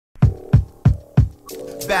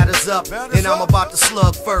Batters up, and I'm about to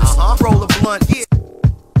slug first. Roll a blunt, yeah.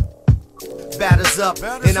 Batters up,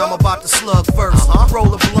 and I'm about to slug first.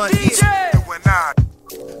 Roll a blunt, yeah. U.N.I.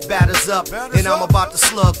 Batters up, and I'm about to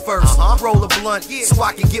slug first. Roll a blunt, yeah, so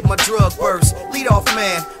I can get my drug burst. Lead off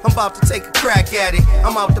man, I'm about to take a crack at it.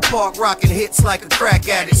 I'm out the park rocking hits like a crack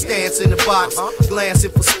addict. Stance in the box,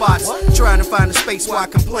 glancing for spots, trying to find a space where I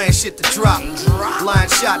can plan shit to drop. Line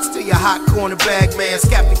shots to your hot corner bag man.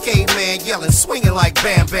 Captain Caveman yelling, swinging like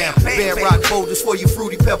Bam Bam. Bad rock boulders for your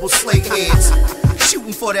fruity pebble slate heads.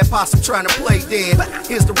 Shooting for that possum trying to play dead.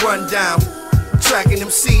 Here's the rundown. Tracking them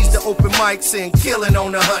C's to open mics and killing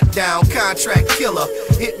on the hunt down. Contract killer,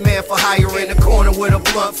 hitman for hire in the corner with a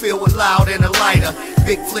blunt filled with loud and a lighter.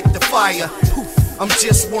 Big flick the fire. I'm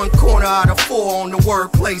just one corner out of four on the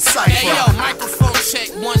Wordplay cipher. Hey yo, microphone check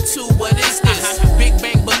 1 2. What is this? Big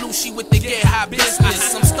Bang Belushi with the get high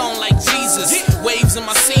business. I'm stoned like Jesus, waves in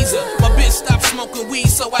my Caesar. My bitch stopped smoking weed,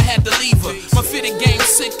 so I had to leave her. My fitted game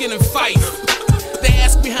sicker than Fife. They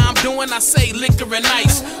ask me how I'm doing, I say liquor and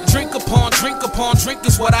ice. Drink upon drink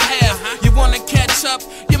is what I have. You wanna catch up,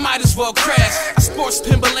 you might as well crash. I sports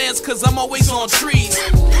Timberlands cause I'm always on trees.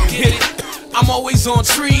 Get it? I'm always on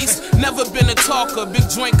trees. Never been a talker, big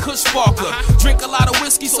joint Kush Parker. Drink a lot of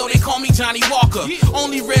whiskey so they call me Johnny Walker.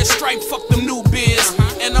 Only red stripe, fuck them new beers.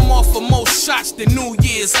 And I'm off for more shots than New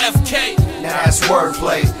Year's, FK. Now that's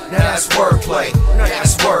wordplay, now that's wordplay, now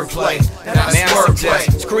that's wordplay, now that's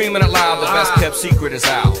wordplay. Screaming it loud, the best kept secret is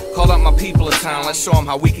out. Call up my people in town, let's show them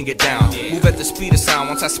how we can get down. Move at the speed of sound,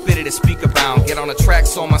 once I spit it, it's speaker bound. Get on the track,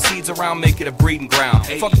 sow my seeds around, make it a breeding ground.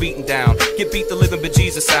 Fuck beating down, get beat the living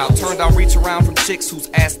bejesus out. Turn down, reach around from chicks whose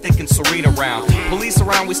ass thick and serene around. Police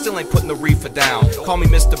around, we still ain't putting the reefer down. Call me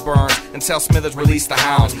Mr. Burns and tell Smithers release the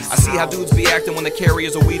hound. I see how dudes be acting when the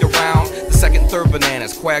carriers are weed around. The second and third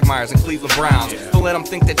bananas, Quagmires and Cleveland Browns. Don't let them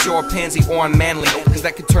think that you're a pansy or unmanly, cause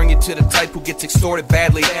that could turn you to the type who gets extorted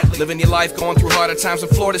badly. Living your life, going through harder times in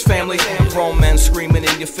Florida's family. Grown men screaming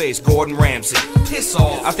in your face, Gordon Ramsay. Piss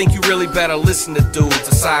off. I think you really better listen to dudes.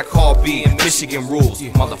 A side call B, Michigan rules,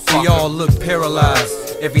 motherfucker. We all look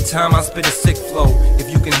paralyzed every time I spit a sick flow. If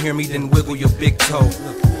you can hear me, then wiggle your big toe.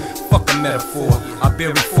 Fuck a metaphor. I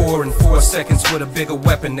bury 4 in 4 seconds with a bigger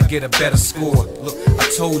weapon to get a better score. Look, I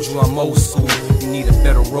told you I'm old school. You need a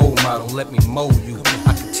better role model, let me mold you.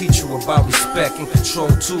 I can teach you about respect and control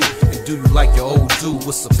too. And do you like your old dude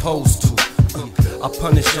was supposed to. I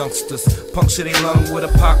punish youngsters, puncture they lung with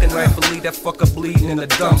a pocket knife and leave that fucker bleeding in the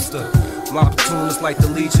dumpster. My platoon is like the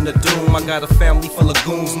Legion of Doom. I got a family full of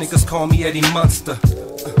goons, niggas call me Eddie Munster.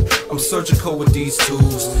 I'm surgical with these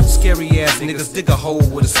tools. Scary ass niggas dig a hole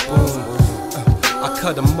with a spoon. I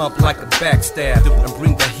cut them up like a backstab and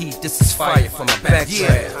bring the heat. This is fire from a backdraft.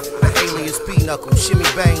 Yeah, the Alius Pnukkl, Shimmy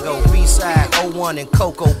Bango, B-side 01 and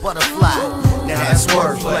Coko Buttafli. Now that's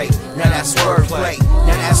wordplay. Now that's wordplay. Now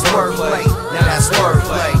that's wordplay. Now